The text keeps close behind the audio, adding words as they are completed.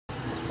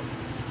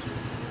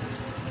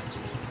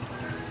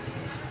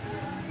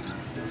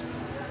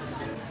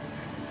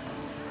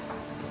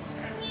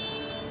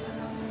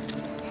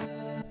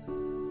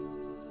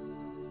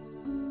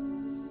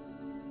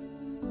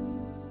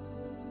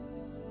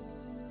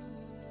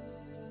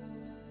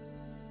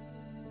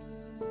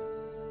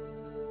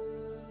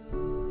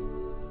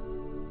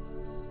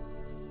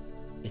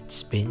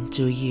been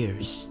 2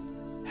 years.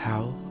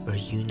 How are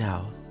you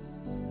now?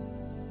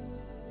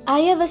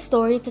 I have a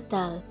story to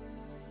tell.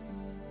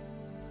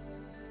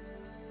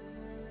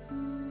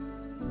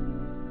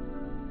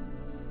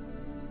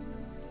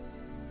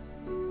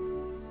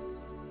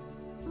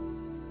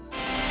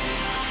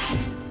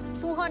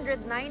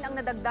 ang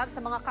nadagdag sa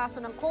mga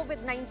kaso ng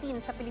COVID-19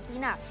 sa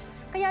Pilipinas.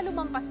 Kaya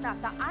lumampas na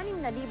sa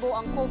 6,000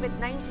 ang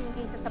COVID-19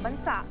 cases sa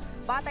bansa,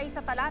 batay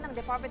sa tala ng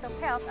Department of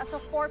Health as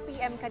of 4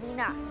 p.m.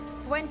 kanina.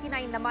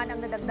 29 naman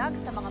ang nadagdag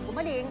sa mga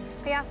gumaling,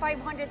 kaya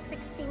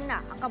 516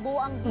 na ang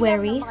kabuuang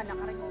bilang ng mga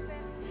nakarecover.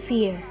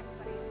 Fear,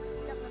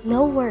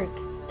 no work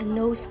and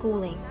no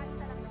schooling.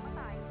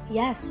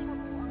 Yes,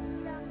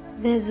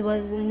 this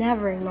was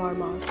never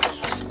normal.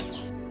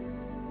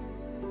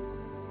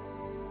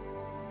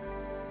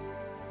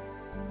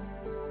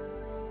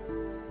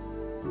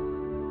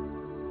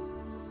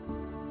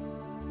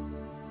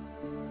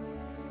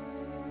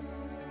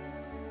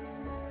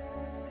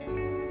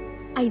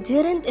 I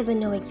didn't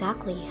even know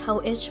exactly how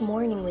each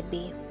morning would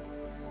be.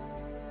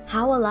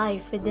 How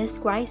alive with this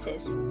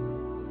crisis?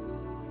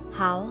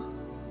 How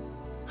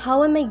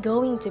am I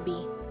going to be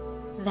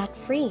that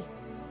free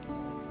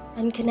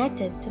and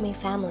connected to my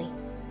family?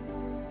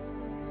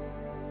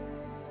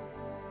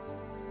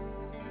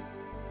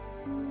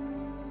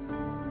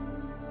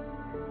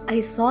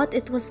 I thought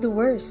it was the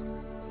worst.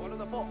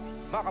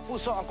 Mga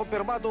kapuso, ang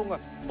kumpirmadong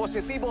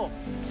positibo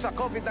sa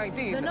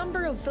COVID-19. The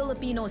number of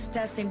Filipinos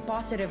testing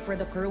positive for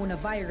the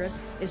coronavirus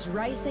is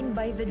rising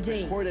by the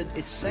day. It reported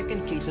its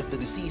second case of the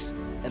disease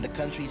and the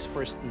country's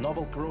first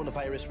novel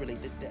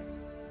coronavirus-related death.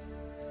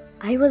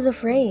 I was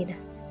afraid,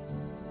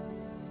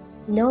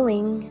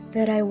 knowing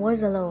that I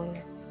was alone.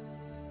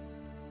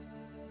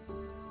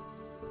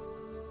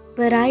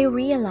 But I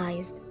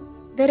realized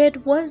that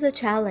it was a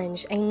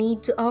challenge I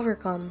need to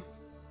overcome.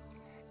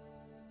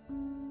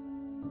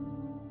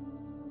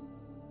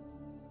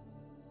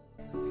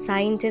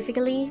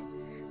 Scientifically,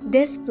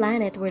 this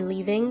planet we're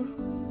leaving,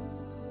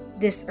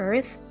 this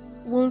Earth,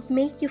 won't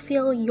make you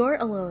feel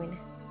you're alone.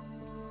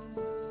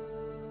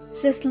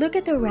 Just look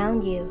at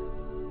around you.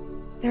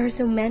 There are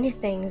so many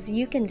things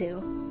you can do.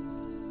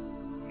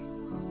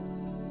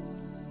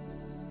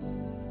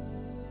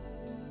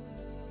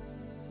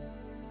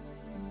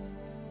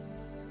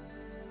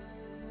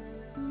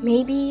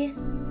 Maybe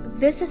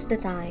this is the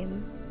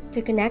time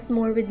to connect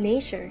more with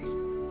nature.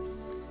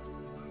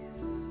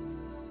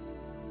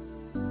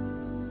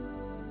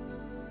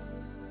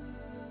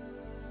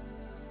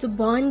 To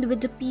bond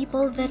with the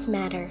people that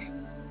matter,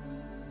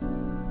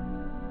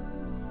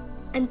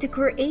 and to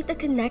create a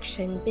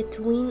connection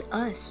between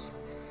us,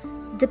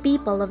 the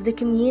people of the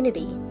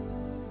community.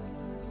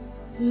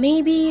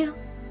 Maybe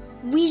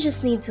we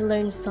just need to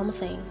learn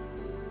something.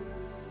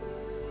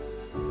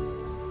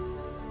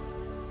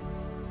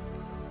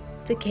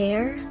 To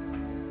care,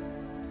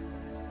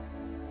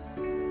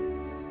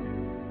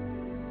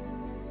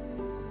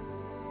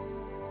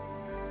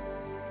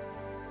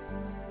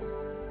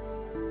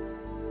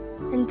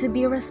 and to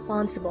be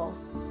responsible.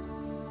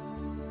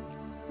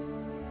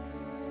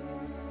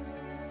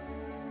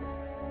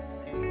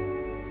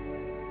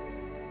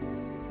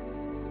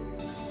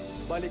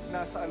 Balik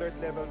na sa Alert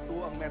Level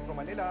 2 ang Metro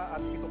Manila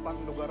at ito pang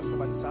lugar sa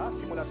bansa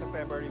simula sa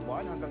February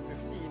 1 hanggang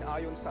 15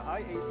 ayon sa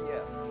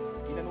IATF.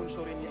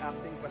 Inanunsyo rin ni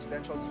Acting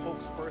Presidential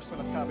Spokesperson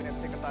at Cabinet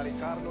Secretary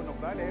Carlo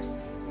Nograles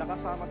na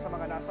kasama sa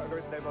mga nasa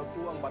Alert Level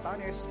 2 ang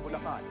Batanes,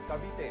 Bulacan,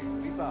 Cavite,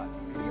 Rizal,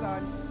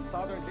 Biliran,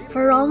 Southern Leyte.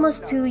 For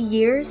almost 2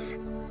 years,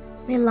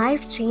 my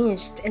life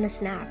changed in a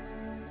snap.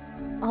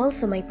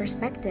 Also my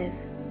perspective.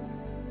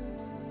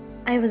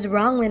 I was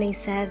wrong when I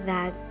said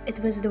that it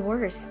was the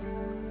worst,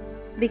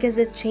 because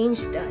it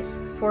changed us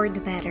for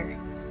the better.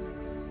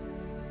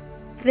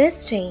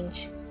 This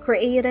change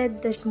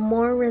created the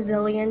more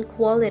resilient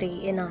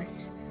quality in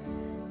us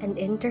and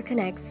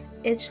interconnects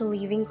each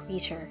living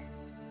creature.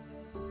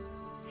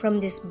 From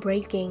this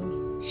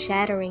breaking,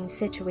 shattering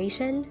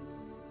situation,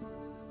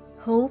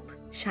 hope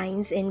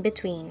shines in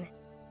between.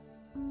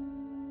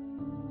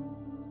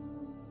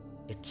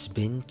 It's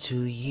been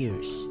 2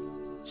 years.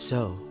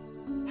 So,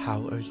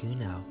 how are you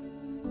now?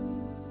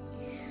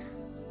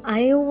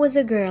 I was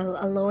a girl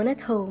alone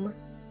at home,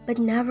 but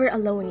never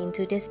alone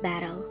into this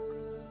battle.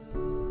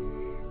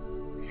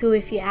 So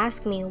if you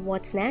ask me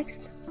what's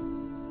next,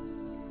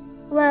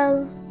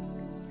 well,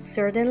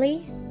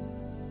 certainly,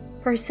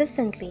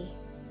 persistently,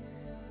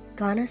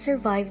 gonna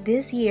survive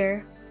this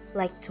year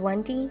like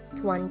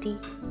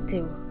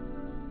 2022.